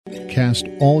Cast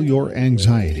all your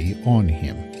anxiety on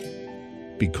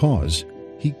him, because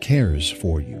he cares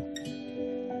for you.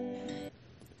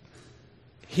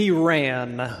 He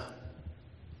ran.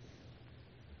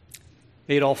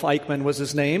 Adolf Eichmann was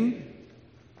his name.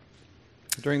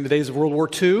 During the days of World War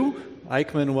II,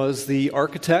 Eichmann was the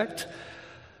architect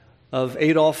of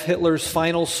Adolf Hitler's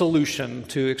final solution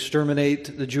to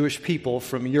exterminate the Jewish people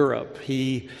from Europe.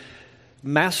 He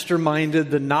masterminded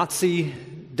the Nazi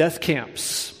death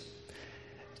camps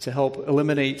to help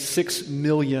eliminate 6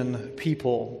 million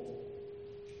people.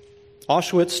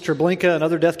 Auschwitz, Treblinka, and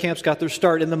other death camps got their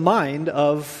start in the mind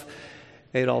of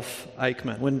Adolf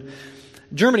Eichmann. When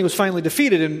Germany was finally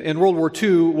defeated and World War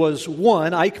II was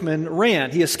won, Eichmann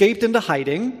ran. He escaped into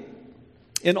hiding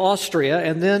in Austria,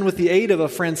 and then with the aid of a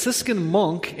Franciscan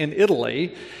monk in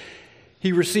Italy,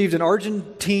 he received an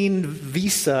Argentine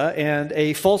visa and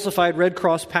a falsified Red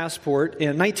Cross passport. In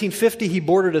 1950, he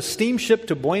boarded a steamship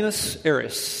to Buenos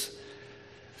Aires,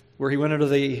 where he went under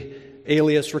the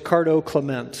alias Ricardo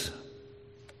Clement.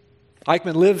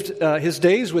 Eichmann lived his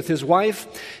days with his wife,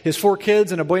 his 4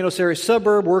 kids in a Buenos Aires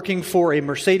suburb, working for a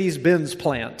Mercedes-Benz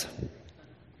plant,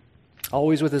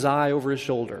 always with his eye over his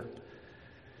shoulder.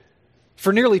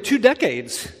 For nearly 2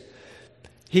 decades,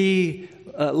 he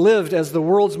lived as the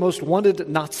world's most wanted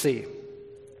Nazi,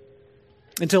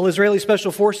 until Israeli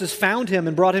special forces found him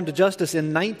and brought him to justice in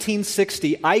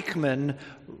 1960. Eichmann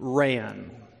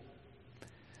ran.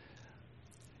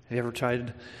 Have you ever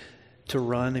tried to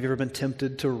run? Have you ever been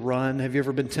tempted to run? Have you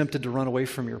ever been tempted to run away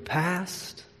from your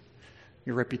past,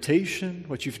 your reputation,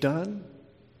 what you've done?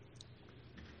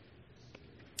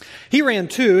 He ran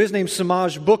too. His name's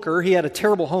Semaj Booker. He had a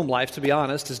terrible home life, to be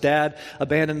honest. His dad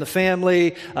abandoned the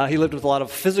family. He lived with a lot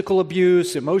of physical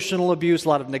abuse, emotional abuse, a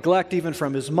lot of neglect even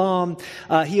from his mom.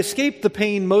 He escaped the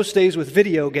pain most days with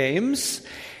video games.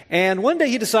 And one day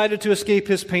he decided to escape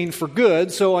his pain for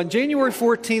good. So on January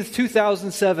 14th,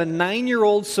 2007,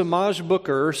 9-year-old Semaj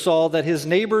Booker saw that his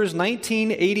neighbor's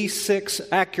 1986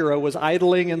 Acura was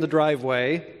idling in the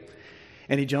driveway,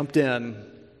 and he jumped in.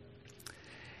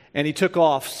 And he took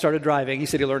off, started driving. He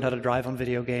said he learned how to drive on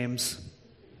video games.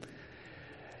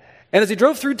 And as he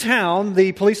drove through town,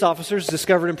 the police officers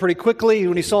discovered him pretty quickly.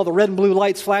 When he saw the red and blue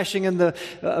lights flashing in the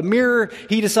mirror,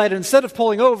 he decided instead of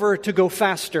pulling over to go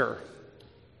faster.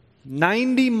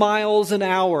 90 miles an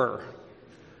hour.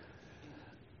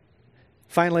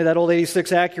 Finally, that old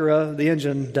 86 Acura, the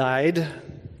engine died.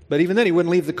 But even then, he wouldn't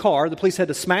leave the car. The police had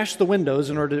to smash the windows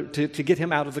in order to get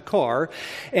him out of the car.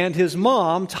 And his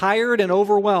mom, tired and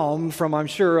overwhelmed from, I'm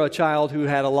sure, a child who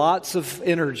had lots of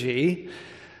energy,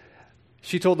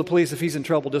 she told the police, if he's in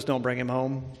trouble, just don't bring him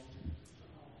home.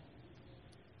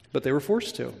 But they were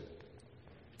forced to.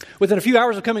 Within a few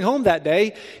hours of coming home that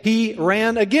day, he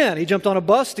ran again. He jumped on a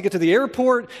bus to get to the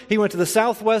airport. He went to the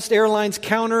Southwest Airlines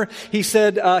counter. He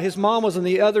said his mom was on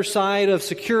the other side of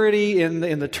security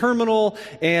in the terminal,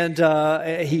 and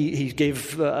he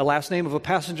gave a last name of a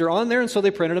passenger on there, and so they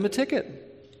printed him a ticket.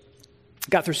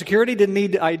 Got through security, didn't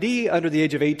need ID, under the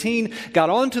age of 18,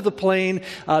 got onto the plane.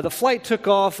 The flight took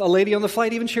off. A lady on the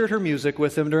flight even shared her music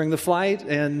with him during the flight,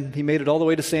 and he made it all the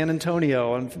way to San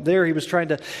Antonio. And there he was trying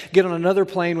to get on another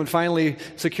plane when finally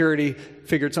security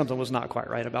figured something was not quite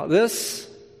right about this.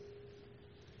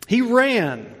 He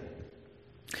ran.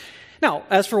 Now,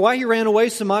 as for why he ran away,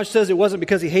 Semaj says it wasn't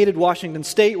because he hated Washington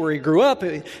State, where he grew up.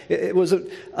 It was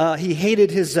he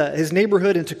hated his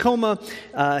neighborhood in Tacoma.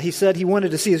 He said he wanted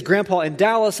to see his grandpa in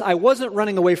Dallas. I wasn't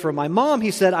running away from my mom.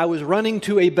 He said I was running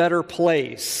to a better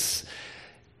place.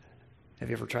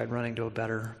 Have you ever tried running to a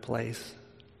better place?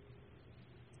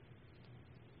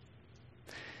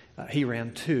 He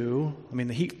ran too. I mean,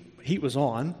 the heat was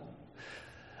on.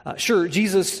 Sure,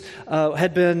 Jesus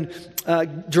had been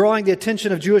drawing the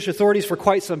attention of Jewish authorities for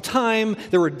quite some time.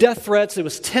 There were death threats. It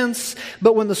was tense.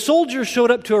 But when the soldiers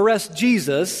showed up to arrest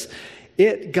Jesus,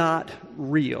 it got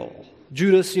real.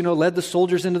 Judas, led the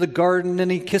soldiers into the garden,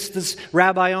 and he kissed his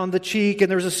rabbi on the cheek,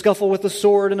 and there was a scuffle with a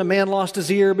sword, and a man lost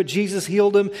his ear, but Jesus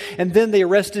healed him. And then they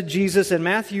arrested Jesus, and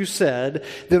Matthew said,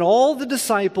 then all the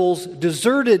disciples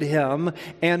deserted him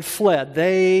and fled.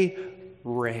 They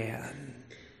ran.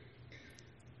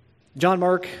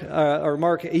 Mark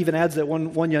even adds that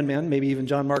one young man, maybe even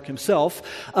John Mark himself,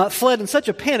 fled in such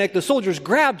a panic, the soldiers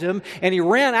grabbed him, and he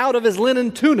ran out of his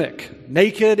linen tunic,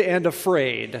 naked and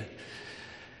afraid.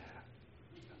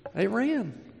 They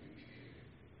ran.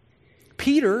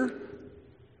 Peter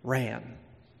ran.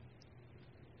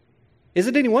 Is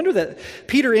it any wonder that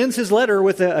Peter ends his letter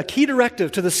with a key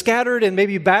directive to the scattered and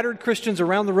maybe battered Christians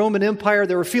around the Roman Empire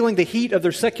that were feeling the heat of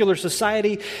their secular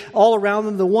society all around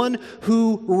them? The one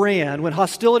who ran when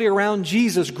hostility around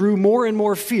Jesus grew more and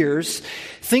more fierce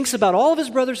thinks about all of his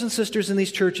brothers and sisters in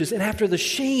these churches, and after the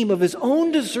shame of his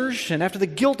own desertion, after the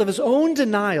guilt of his own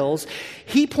denials,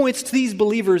 he points to these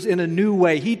believers in a new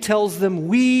way. He tells them,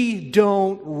 we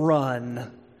don't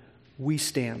run, we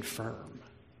stand firm.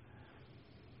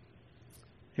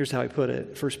 Here's how he put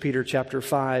it. 1 Peter chapter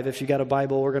 5. If you got a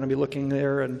Bible, we're going to be looking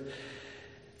there. And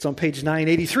it's on page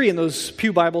 983 in those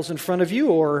pew Bibles in front of you,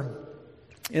 or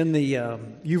in the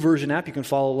YouVersion app. You can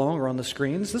follow along, or on the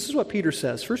screens. This is what Peter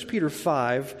says. 1 Peter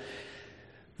 5,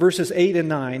 verses 8 and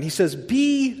 9. He says,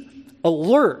 be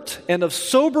alert and of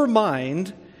sober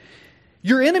mind.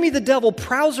 Your enemy, the devil,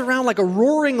 prowls around like a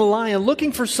roaring lion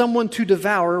looking for someone to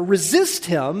devour. Resist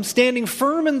him, standing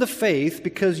firm in the faith,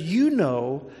 because you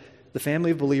know the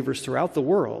family of believers throughout the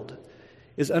world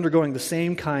is undergoing the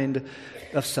same kind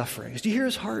of sufferings. Do you hear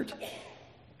his heart?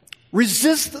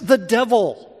 Resist the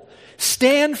devil.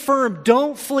 Stand firm.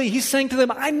 Don't flee. He's saying to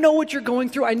them, I know what you're going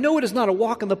through. I know it is not a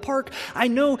walk in the park. I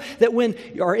know that when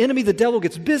our enemy, the devil,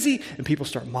 gets busy and people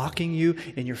start mocking you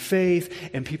in your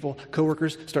faith, and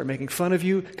coworkers start making fun of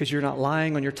you because you're not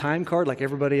lying on your time card like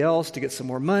everybody else to get some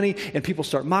more money, and people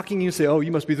start mocking you and say, oh,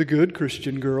 you must be the good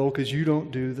Christian girl because you don't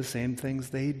do the same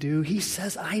things they do. He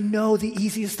says, I know the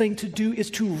easiest thing to do is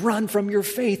to run from your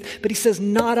faith. But he says,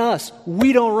 not us.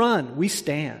 We don't run. We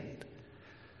stand.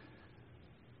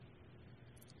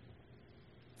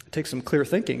 Take some clear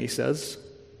thinking, he says.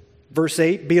 Verse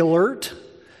 8, be alert.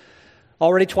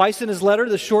 Already twice in his letter,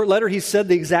 the short letter, he said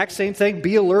the exact same thing.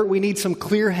 Be alert. We need some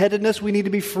clear-headedness. We need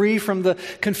to be free from the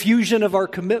confusion of our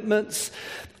commitments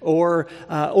or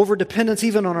over-dependence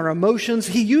even on our emotions.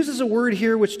 He uses a word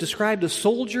here which described a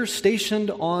soldier stationed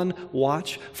on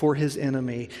watch for his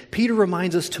enemy. Peter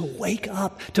reminds us to wake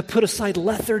up, to put aside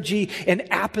lethargy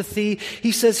and apathy.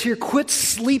 He says here, quit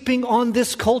sleeping on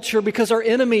this culture because our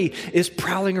enemy is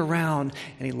prowling around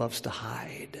and he loves to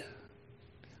hide.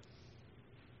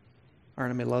 Our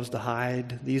enemy loves to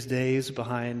hide these days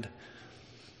behind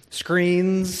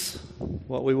screens,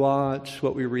 what we watch,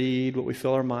 what we read, what we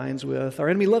fill our minds with. Our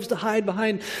enemy loves to hide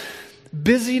behind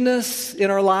busyness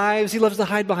in our lives. He loves to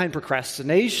hide behind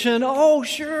procrastination. Oh,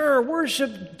 sure,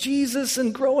 worship Jesus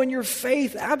and grow in your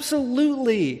faith.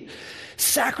 Absolutely.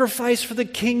 Sacrifice for the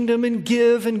kingdom and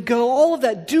give and go. All of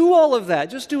that. Do all of that.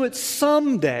 Just do it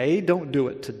someday. Don't do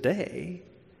it today.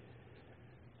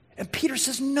 And Peter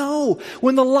says, no.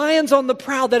 When the lion's on the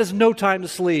prowl, that is no time to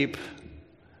sleep.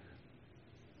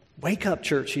 Wake up,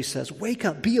 church, he says. Wake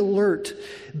up. Be alert.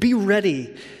 Be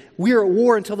ready. We are at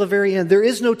war until the very end. There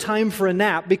is no time for a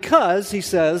nap because, he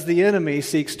says, the enemy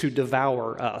seeks to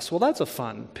devour us. Well, that's a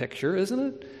fun picture, isn't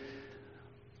it?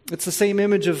 It's the same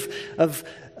image of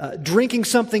drinking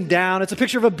something down. It's a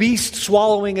picture of a beast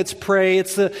swallowing its prey.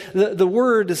 It's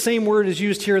the same word is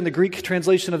used here in the Greek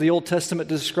translation of the Old Testament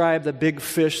to describe the big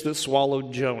fish that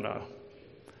swallowed Jonah.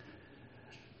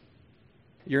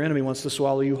 Your enemy wants to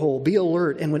swallow you whole. Be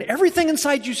alert. And when everything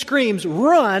inside you screams,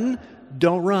 run,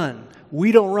 don't run.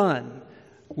 We don't run.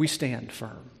 We stand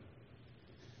firm.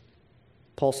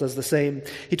 Paul says the same.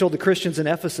 He told the Christians in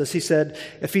Ephesus, he said,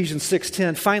 Ephesians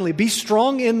 6:10, finally, be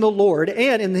strong in the Lord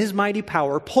and in his mighty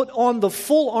power. Put on the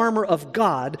full armor of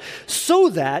God so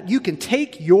that you can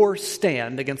take your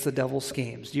stand against the devil's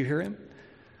schemes. Do you hear him?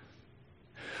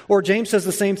 Or James says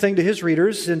the same thing to his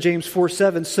readers in James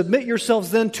 4:7. Submit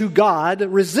yourselves then to God,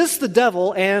 resist the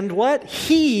devil, and what?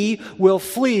 He will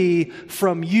flee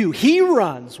from you. He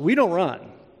runs. We don't run.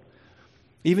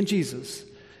 Even Jesus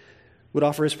would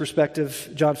offer his perspective,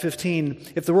 John 15.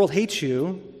 If the world hates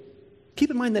you, keep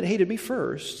in mind that it hated me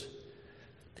first.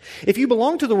 If you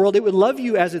belong to the world, it would love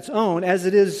you as its own. As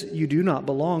it is, you do not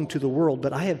belong to the world,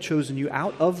 but I have chosen you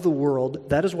out of the world.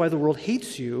 That is why the world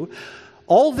hates you.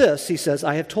 All this, he says,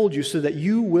 I have told you so that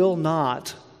you will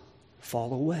not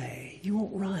fall away. You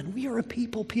won't run. We are a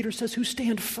people, Peter says, who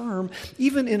stand firm,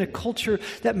 even in a culture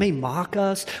that may mock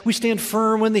us. We stand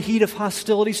firm when the heat of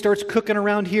hostility starts cooking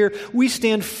around here. We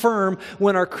stand firm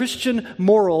when our Christian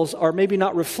morals are maybe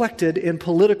not reflected in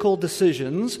political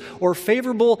decisions or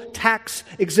favorable tax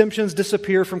exemptions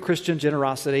disappear from Christian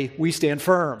generosity. We stand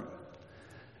firm.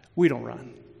 We don't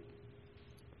run.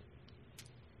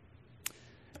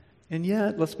 And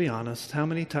yet, let's be honest, how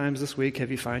many times this week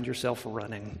have you found yourself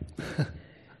running?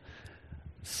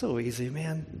 So easy,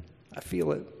 man. I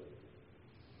feel it.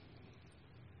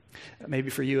 Maybe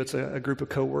for you it's a group of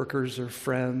coworkers or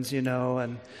friends,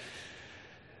 and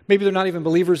Maybe they're not even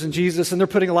believers in Jesus, and they're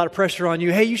putting a lot of pressure on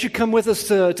you. Hey, you should come with us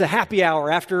to happy hour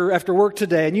after work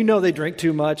today. And you know they drink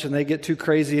too much and they get too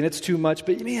crazy and it's too much.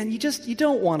 But man, you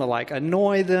don't want to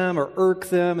annoy them or irk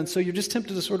them. And so you're just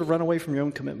tempted to sort of run away from your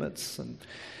own commitments.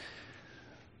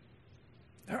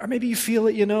 Or maybe you feel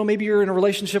it, maybe you're in a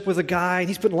relationship with a guy and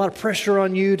he's putting a lot of pressure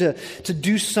on you to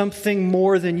do something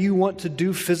more than you want to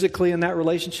do physically in that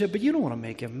relationship, but you don't want to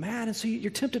make him mad. And so you're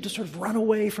tempted to sort of run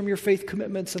away from your faith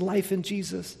commitments and life in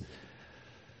Jesus.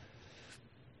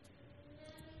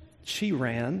 She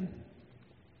ran.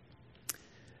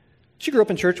 She grew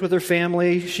up in church with her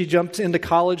family. She jumped into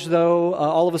college, though.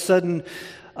 All of a sudden,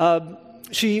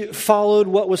 she followed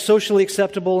what was socially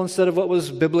acceptable instead of what was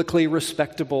biblically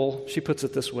respectable. She puts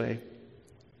it this way: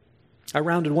 I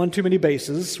rounded one too many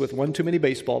bases with one too many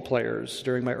baseball players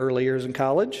during my early years in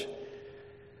college,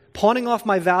 pawning off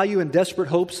my value in desperate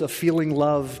hopes of feeling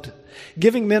loved,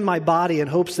 giving men my body in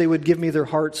hopes they would give me their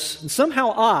hearts. And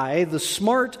somehow I, the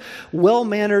smart,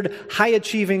 well-mannered,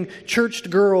 high-achieving, churched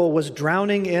girl, was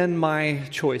drowning in my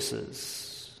choices.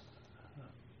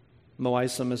 Mo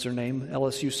Isom is her name,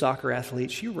 LSU soccer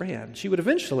athlete. She ran. She would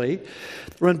eventually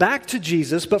run back to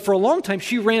Jesus, but for a long time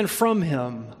she ran from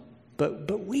him.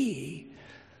 But we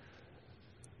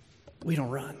don't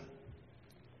run.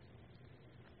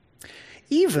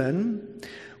 Even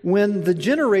when the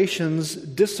generations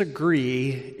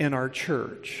disagree in our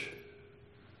church,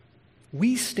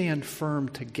 we stand firm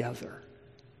together.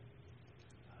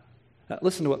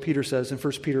 Listen to what Peter says in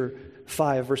 1 Peter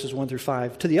 5, verses 1 through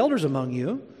 5. To the elders among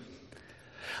you,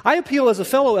 I appeal as a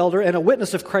fellow elder and a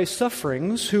witness of Christ's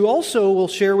sufferings, who also will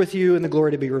share with you in the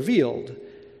glory to be revealed.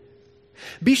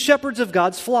 Be shepherds of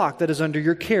God's flock that is under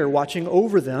your care, watching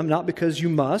over them, not because you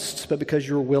must, but because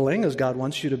you're willing, as God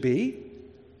wants you to be.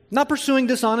 Not pursuing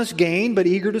dishonest gain, but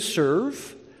eager to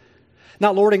serve.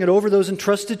 Not lording it over those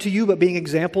entrusted to you, but being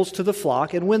examples to the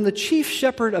flock. And when the chief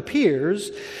shepherd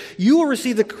appears, you will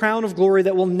receive the crown of glory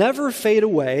that will never fade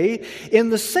away.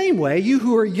 In the same way, you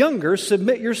who are younger,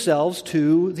 submit yourselves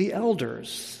to the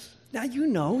elders. Now,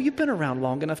 you've been around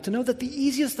long enough to know that the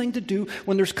easiest thing to do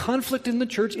when there's conflict in the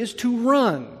church is to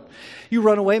run. You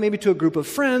run away maybe to a group of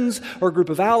friends or a group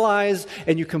of allies,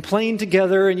 and you complain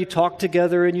together and you talk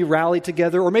together and you rally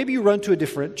together. Or maybe you run to a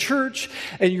different church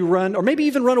and you run, or maybe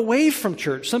even run away from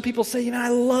church. Some people say, I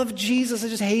love Jesus, I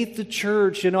just hate the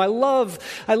church. I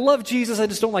love Jesus, I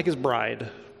just don't like his bride,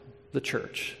 the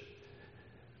church.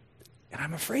 And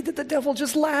I'm afraid that the devil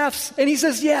just laughs and he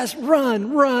says, yes,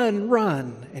 run, run,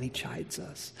 run. And he chides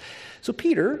us. So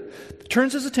Peter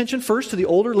turns his attention first to the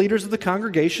older leaders of the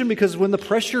congregation, because when the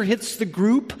pressure hits the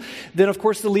group, then of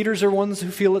course the leaders are ones who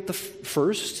feel it the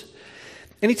first.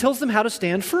 And he tells them how to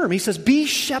stand firm. He says, be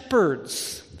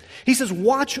shepherds. He says,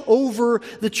 watch over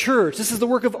the church. This is the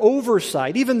work of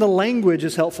oversight. Even the language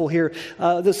is helpful here.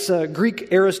 This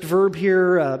Greek aorist verb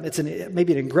here, it's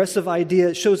maybe an aggressive idea.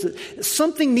 It shows that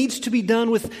something needs to be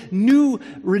done with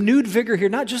renewed vigor here,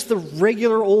 not just the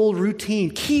regular old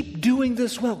routine. Keep doing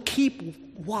this well.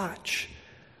 Keep watch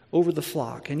over the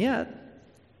flock. And yet,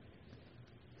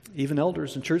 even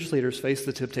elders and church leaders face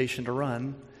the temptation to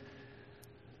run.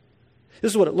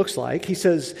 This is what it looks like. He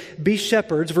says, be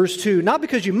shepherds, verse 2, not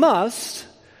because you must,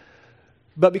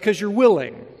 but because you're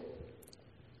willing.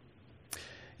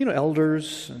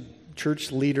 Elders and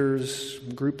church leaders,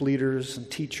 and group leaders and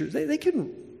teachers, they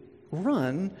can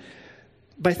run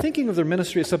by thinking of their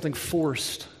ministry as something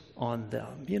forced on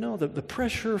them. The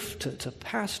pressure to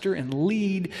pastor and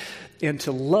lead and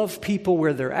to love people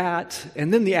where they're at,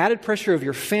 and then the added pressure of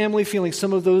your family feeling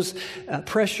some of those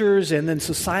pressures, and then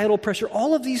societal pressure.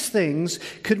 All of these things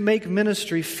could make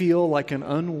ministry feel like an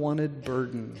unwanted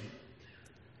burden.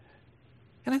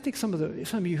 And I think some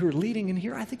of you who are leading in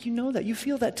here, I think you know that. You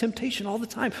feel that temptation all the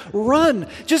time. Run,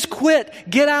 just quit,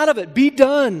 get out of it, be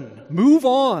done, move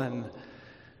on.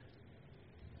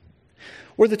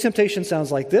 Or the temptation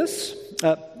sounds like this.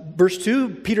 Verse 2,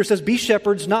 Peter says, be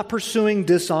shepherds, not pursuing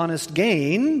dishonest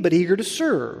gain, but eager to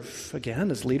serve.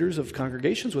 Again, as leaders of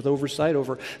congregations with oversight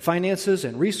over finances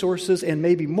and resources, and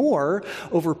maybe more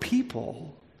over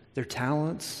people, their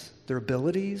talents, their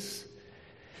abilities.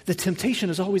 The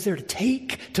temptation is always there to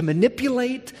take, to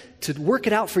manipulate, to work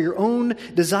it out for your own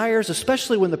desires,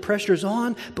 especially when the pressure's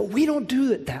on. But we don't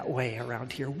do it that way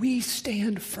around here. We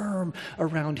stand firm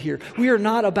around here. We are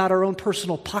not about our own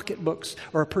personal pocketbooks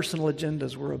or our personal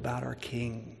agendas. We're about our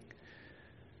King.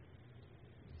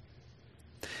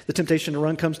 The temptation to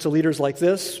run comes to leaders like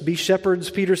this. Be shepherds,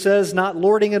 Peter says, not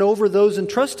lording it over those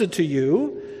entrusted to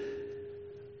you,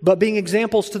 but being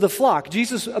examples to the flock.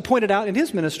 Jesus pointed out in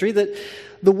his ministry that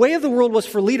the way of the world was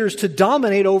for leaders to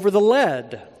dominate over the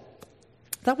led.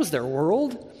 That was their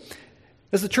world.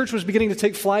 As the church was beginning to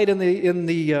take flight in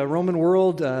the Roman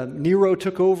world, Nero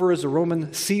took over as a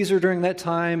Roman Caesar during that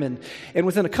time, and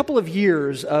within a couple of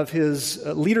years of his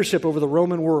leadership over the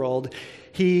Roman world,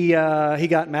 he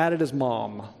got mad at his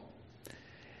mom.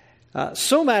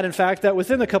 So mad, in fact, that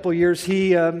within a couple of years,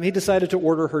 he decided to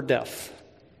order her death.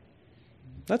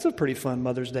 That's a pretty fun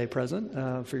Mother's Day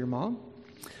present for your mom.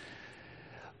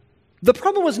 The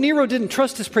problem was Nero didn't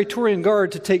trust his Praetorian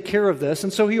Guard to take care of this,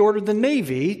 and so he ordered the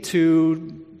Navy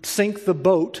to sink the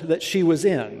boat that she was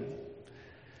in,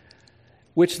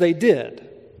 which they did.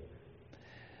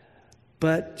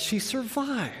 But she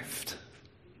survived,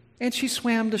 and she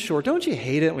swam to shore. Don't you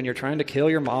hate it when you're trying to kill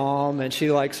your mom and she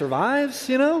survives,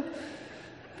 And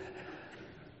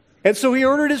so he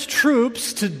ordered his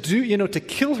troops to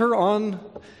kill her on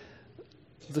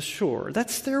the shore.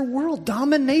 That's their world.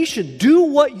 Domination. Do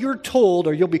what you're told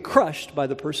or you'll be crushed by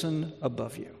the person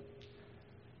above you.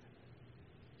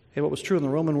 Hey, what was true in the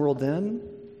Roman world then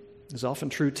is often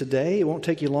true today. It won't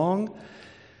take you long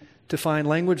to find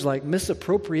language like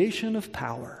misappropriation of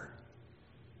power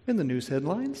in the news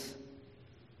headlines.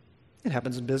 It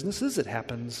happens in businesses. It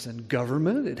happens in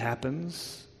government. It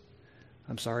happens,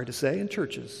 I'm sorry to say, in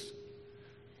churches.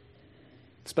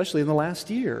 Especially in the last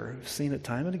year. I've seen it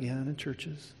time and again in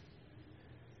churches.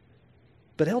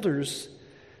 But elders,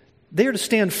 they are to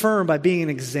stand firm by being an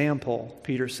example,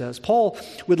 Peter says. Paul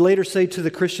would later say to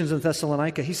the Christians in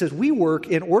Thessalonica, he says, we work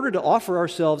in order to offer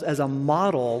ourselves as a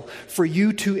model for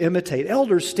you to imitate.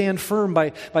 Elders stand firm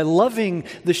by loving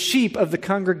the sheep of the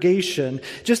congregation.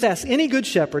 Just ask any good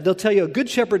shepherd. They'll tell you a good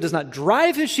shepherd does not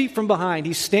drive his sheep from behind.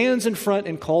 He stands in front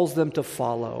and calls them to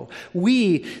follow.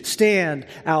 We stand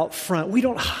out front. We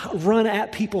don't run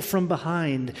at people from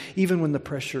behind, even when the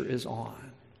pressure is on.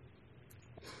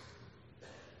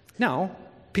 Now,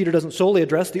 Peter doesn't solely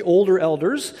address the older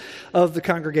elders of the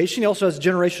congregation. He also has a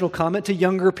generational comment to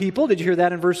younger people. Did you hear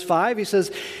that in verse 5? He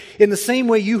says, in the same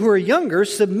way you who are younger,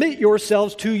 submit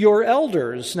yourselves to your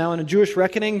elders. Now, in a Jewish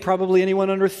reckoning, probably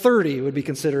anyone under 30 would be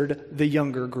considered the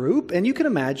younger group. And you can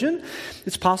imagine,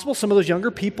 it's possible some of those younger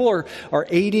people are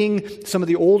aiding some of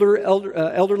the older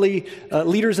elderly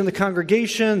leaders in the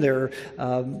congregation. They're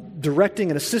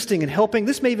directing and assisting and helping.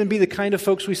 This may even be the kind of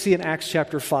folks we see in Acts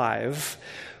chapter 5,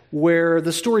 where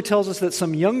the story tells us that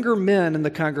some younger men in the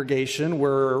congregation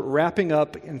were wrapping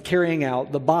up and carrying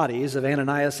out the bodies of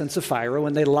Ananias and Sapphira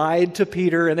when they lied to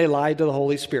Peter and they lied to the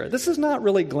Holy Spirit. This is not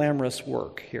really glamorous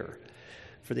work here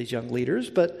for these young leaders,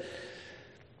 but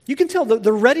you can tell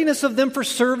the readiness of them for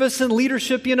service and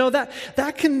leadership,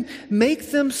 that can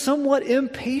make them somewhat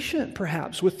impatient,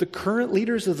 perhaps, with the current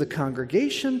leaders of the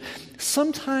congregation.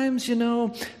 Sometimes,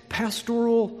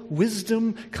 pastoral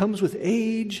wisdom comes with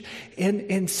age,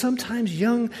 and sometimes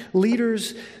young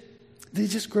leaders, they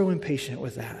just grow impatient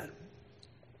with that.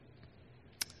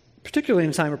 Particularly in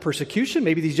a time of persecution,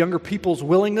 maybe these younger people's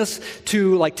willingness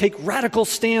to take radical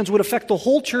stands would affect the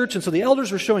whole church, and so the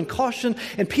elders were showing caution,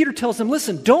 and Peter tells them,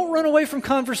 listen, don't run away from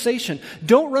conversation,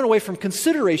 don't run away from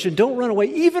consideration, don't run away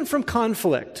even from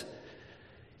conflict.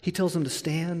 He tells them to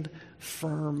stand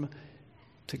firm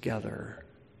together.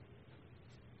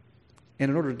 And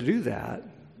in order to do that,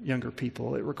 younger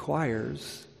people, it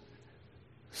requires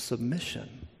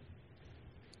submission.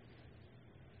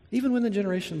 Even when the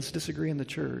generations disagree in the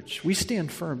church, we stand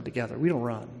firm together. We don't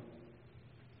run.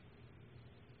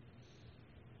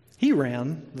 He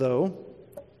ran, though.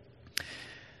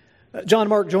 John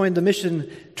Mark joined the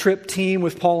mission trip team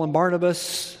with Paul and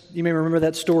Barnabas. You may remember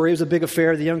that story. It was a big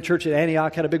affair. The young church at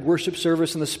Antioch had a big worship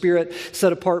service, and the Spirit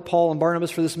set apart Paul and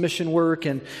Barnabas for this mission work,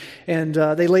 and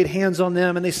they laid hands on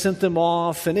them, and they sent them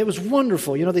off, and it was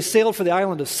wonderful. They sailed for the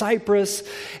island of Cyprus,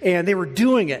 and they were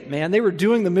doing it, man. They were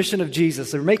doing the mission of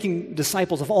Jesus. They were making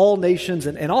disciples of all nations,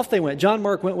 and off they went. John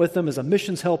Mark went with them as a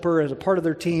missions helper, as a part of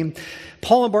their team.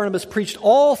 Paul and Barnabas preached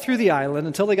all through the island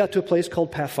until they got to a place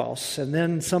called Paphos, and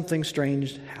then something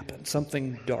strange happened,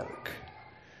 something dark.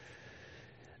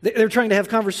 They were trying to have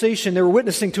conversation. They were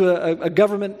witnessing to a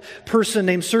government person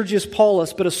named Sergius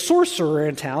Paulus, but a sorcerer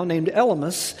in town named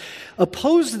Elymas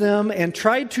opposed them and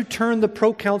tried to turn the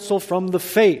proconsul from the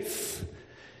faith.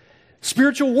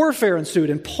 Spiritual warfare ensued,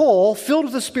 and Paul, filled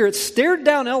with the Spirit, stared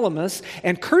down Elymas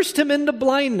and cursed him into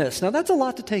blindness. Now, that's a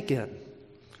lot to take in.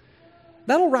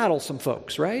 That'll rattle some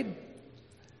folks, right?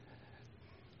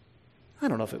 I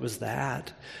don't know if it was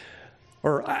that.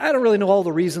 Or I don't really know all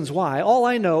the reasons why. All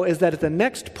I know is that at the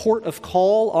next port of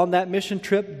call on that mission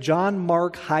trip, John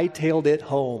Mark hightailed it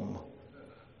home.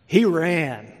 He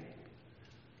ran.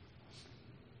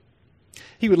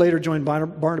 He would later join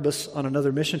Barnabas on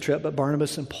another mission trip, but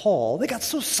Barnabas and Paul, they got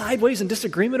so sideways in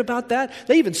disagreement about that,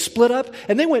 they even split up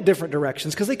and they went different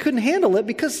directions because they couldn't handle it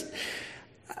because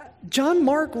John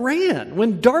Mark ran.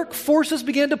 When dark forces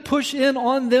began to push in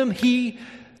on them, he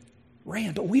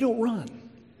ran, but we don't run.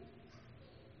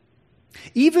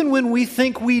 Even when we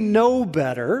think we know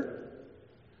better,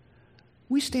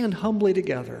 we stand humbly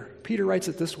together. Peter writes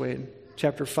it this way in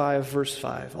chapter 5, verse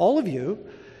 5. All of you,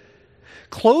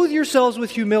 clothe yourselves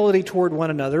with humility toward one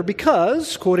another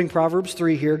because, quoting Proverbs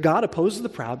 3 here, God opposes the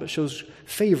proud but shows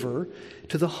favor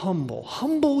to the humble.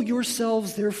 Humble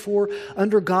yourselves, therefore,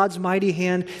 under God's mighty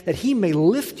hand that he may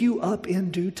lift you up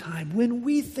in due time. When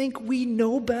we think we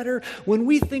know better, when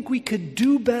we think we could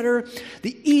do better,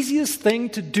 the easiest thing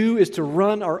to do is to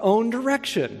run our own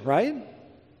direction, right?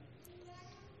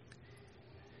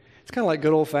 It's kind of like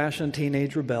good old-fashioned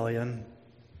teenage rebellion.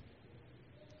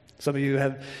 Some of you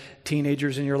have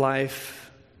teenagers in your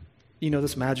life. You know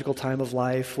this magical time of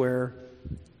life where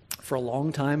for a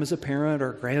long time as a parent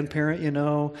or grandparent,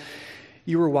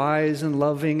 you were wise and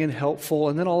loving and helpful,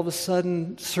 and then all of a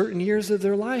sudden, certain years of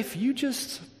their life, you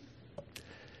just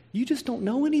don't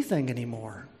know anything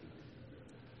anymore.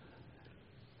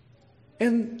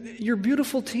 And your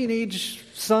beautiful teenage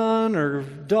son or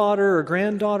daughter or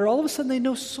granddaughter, all of a sudden they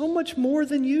know so much more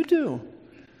than you do.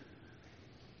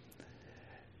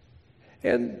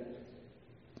 And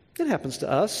it happens to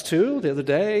us, too. The other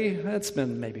day, it's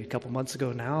been maybe a couple months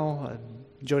ago now,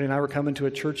 Jody and I were coming to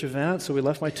a church event, so we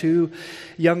left my two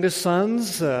youngest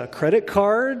sons a credit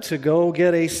card to go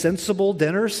get a sensible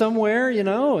dinner somewhere,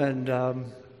 and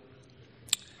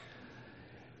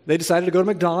they decided to go to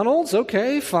McDonald's.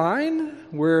 Okay, fine.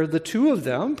 Where the two of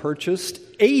them purchased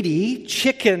 80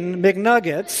 chicken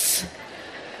McNuggets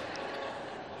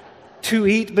to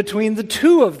eat between the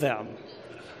two of them.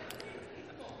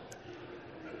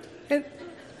 And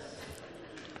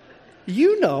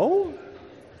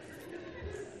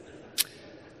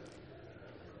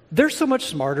they're so much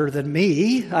smarter than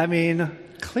me. I mean,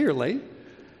 clearly.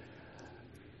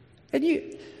 And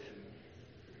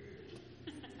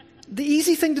the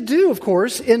easy thing to do, of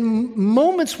course, in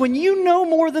moments when you know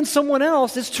more than someone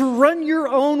else is to run your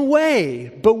own way.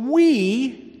 But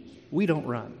we don't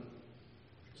run.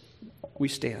 We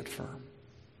stand firm,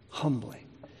 humbly.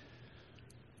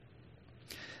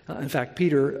 In fact,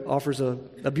 Peter offers a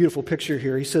beautiful picture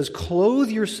here. He says, clothe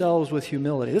yourselves with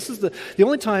humility. This is the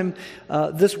only time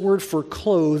this word for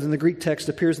clothe in the Greek text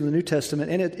appears in the New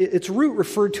Testament, and its root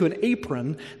referred to an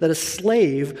apron that a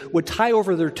slave would tie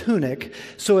over their tunic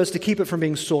so as to keep it from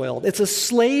being soiled. It's a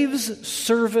slave's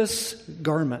service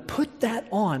garment. Put that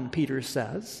on, Peter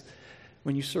says,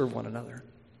 when you serve one another.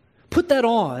 Put that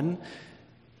on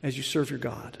as you serve your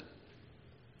God.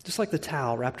 Just like the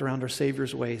towel wrapped around our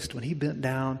Savior's waist when he bent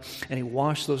down and he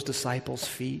washed those disciples'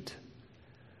 feet.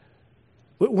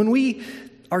 When we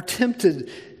are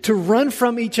tempted to run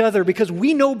from each other because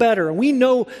we know better and we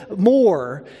know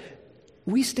more,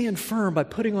 we stand firm by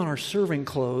putting on our serving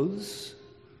clothes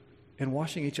and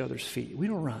washing each other's feet. We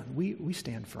don't run. We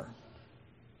stand firm.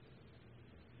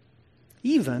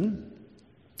 Even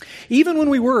when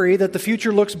we worry that the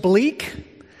future looks bleak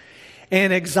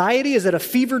and anxiety is at a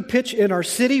fevered pitch in our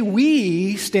city,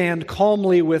 we stand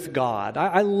calmly with God.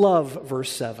 I love verse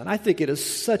 7. I think it is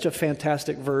such a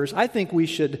fantastic verse. I think we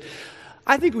should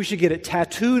get it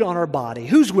tattooed on our body.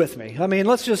 Who's with me? I mean,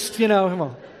 let's just, come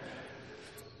on.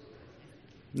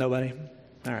 Nobody?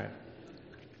 All right.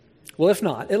 Well, if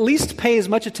not, at least pay as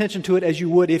much attention to it as you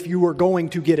would if you were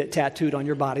going to get it tattooed on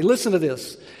your body. Listen to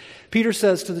this. Peter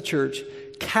says to the church,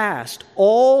 cast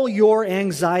all your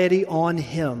anxiety on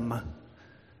him,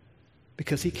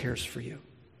 because he cares for you.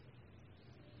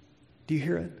 Do you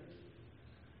hear it?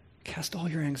 Cast all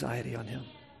your anxiety on him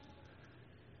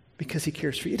because he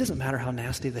cares for you. It doesn't matter how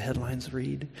nasty the headlines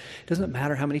read. It doesn't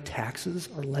matter how many taxes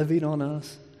are levied on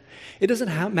us. It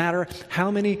doesn't matter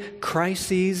how many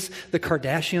crises the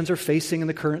Kardashians are facing in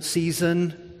the current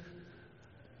season.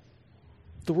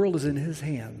 The world is in his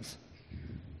hands,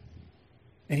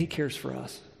 and he cares for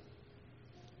us.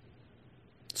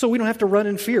 So we don't have to run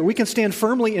in fear. We can stand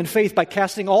firmly in faith by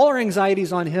casting all our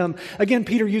anxieties on him. Again,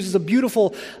 Peter uses a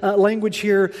beautiful language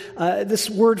here. This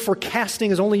word for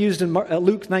casting is only used in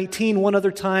Luke 19 one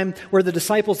other time, where the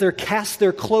disciples there cast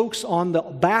their cloaks on the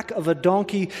back of a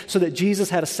donkey so that Jesus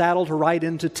had a saddle to ride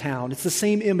into town. It's the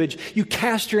same image. You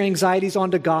cast your anxieties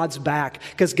onto God's back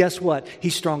because guess what?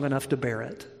 He's strong enough to bear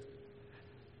it.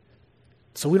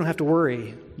 So we don't have to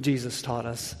worry, Jesus taught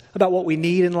us, about what we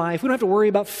need in life. We don't have to worry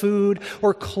about food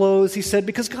or clothes, he said,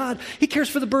 because God, he cares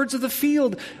for the birds of the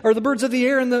field, or the birds of the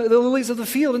air and the lilies of the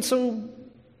field. And so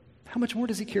how much more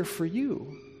does he care for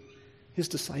you, his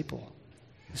disciple,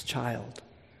 his child?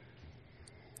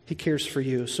 He cares for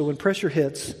you. So when pressure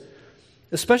hits,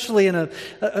 especially in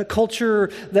a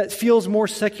culture that feels more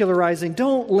secularizing,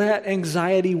 don't let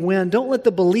anxiety win. Don't let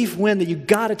the belief win that you've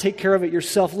got to take care of it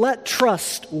yourself. Let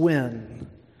trust win.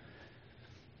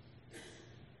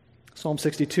 Psalm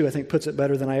 62, I think, puts it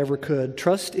better than I ever could.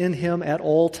 Trust in him at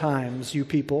all times, you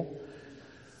people.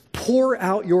 Pour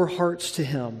out your hearts to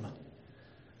him,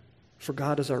 for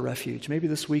God is our refuge. Maybe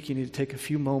this week you need to take a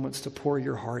few moments to pour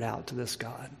your heart out to this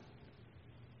God.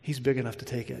 He's big enough to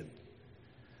take it.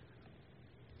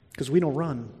 Because we don't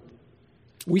run.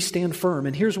 We stand firm.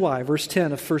 And here's why. Verse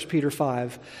 10 of 1 Peter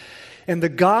 5. And the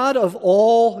God of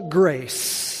all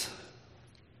grace,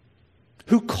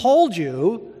 who called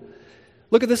you,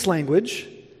 look at this language,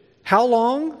 how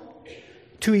long?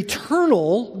 To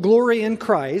eternal glory in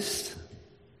Christ,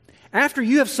 after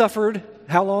you have suffered,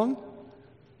 how long?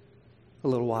 A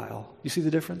little while. You see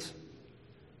the difference?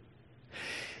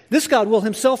 This God will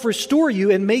himself restore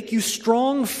you and make you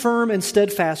strong, firm, and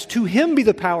steadfast. To him be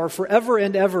the power forever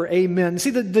and ever. Amen. See,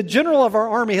 the general of our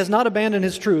army has not abandoned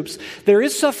his troops. There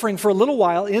is suffering for a little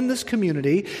while in this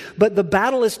community, but the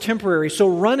battle is temporary. So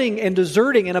running and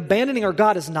deserting and abandoning our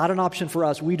God is not an option for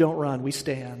us. We don't run. We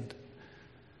stand.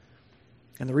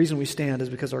 And the reason we stand is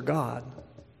because our God,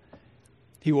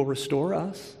 he will restore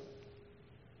us.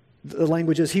 The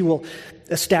language is he will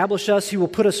establish us. He will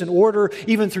put us in order,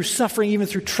 even through suffering, even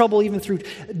through trouble, even through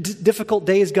difficult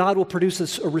days. God will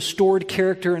produce a restored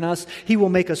character in us. He will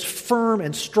make us firm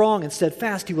and strong and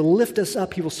steadfast. He will lift us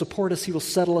up. He will support us. He will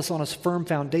settle us on a firm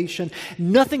foundation.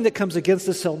 Nothing that comes against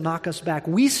us shall knock us back.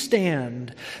 We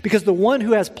stand because the one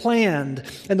who has planned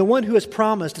and the one who has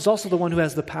promised is also the one who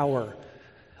has the power.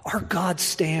 Our God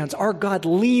stands. Our God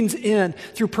leans in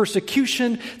through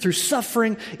persecution, through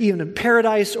suffering, even in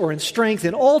paradise or in strength.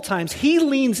 In all times, he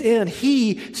leans in.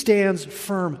 He stands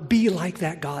firm. Be like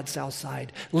that God,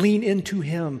 Southside. Lean into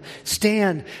him.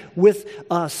 Stand with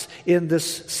us in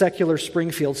this secular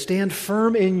Springfield. Stand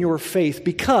firm in your faith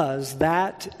because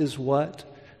that is what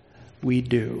we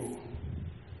do.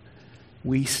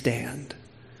 We stand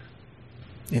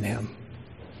in him.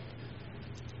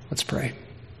 Let's pray.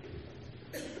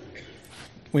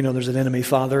 We know there's an enemy,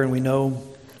 Father, and we know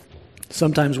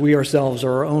sometimes we ourselves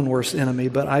are our own worst enemy,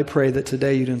 but I pray that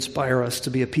today you'd inspire us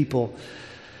to be a people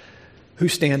who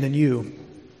stand in you.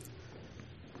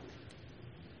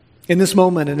 In this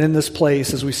moment and in this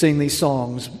place, as we sing these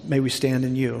songs, may we stand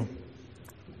in you.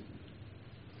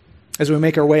 As we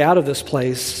make our way out of this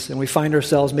place and we find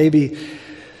ourselves maybe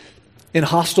in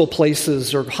hostile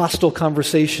places or hostile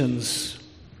conversations,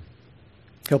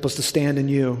 help us to stand in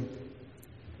you.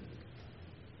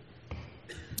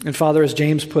 And Father, as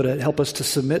James put it, help us to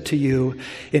submit to you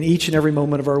in each and every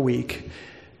moment of our week,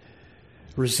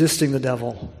 resisting the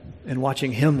devil and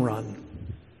watching him run.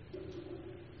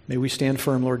 May we stand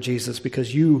firm, Lord Jesus,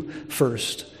 because you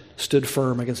first stood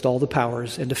firm against all the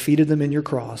powers and defeated them in your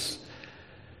cross.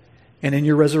 And in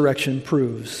your resurrection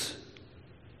proves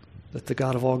that the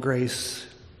God of all grace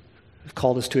has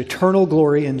called us to eternal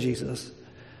glory in Jesus.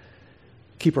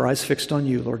 Keep our eyes fixed on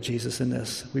you, Lord Jesus, in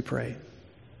this, we pray.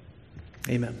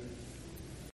 Amen.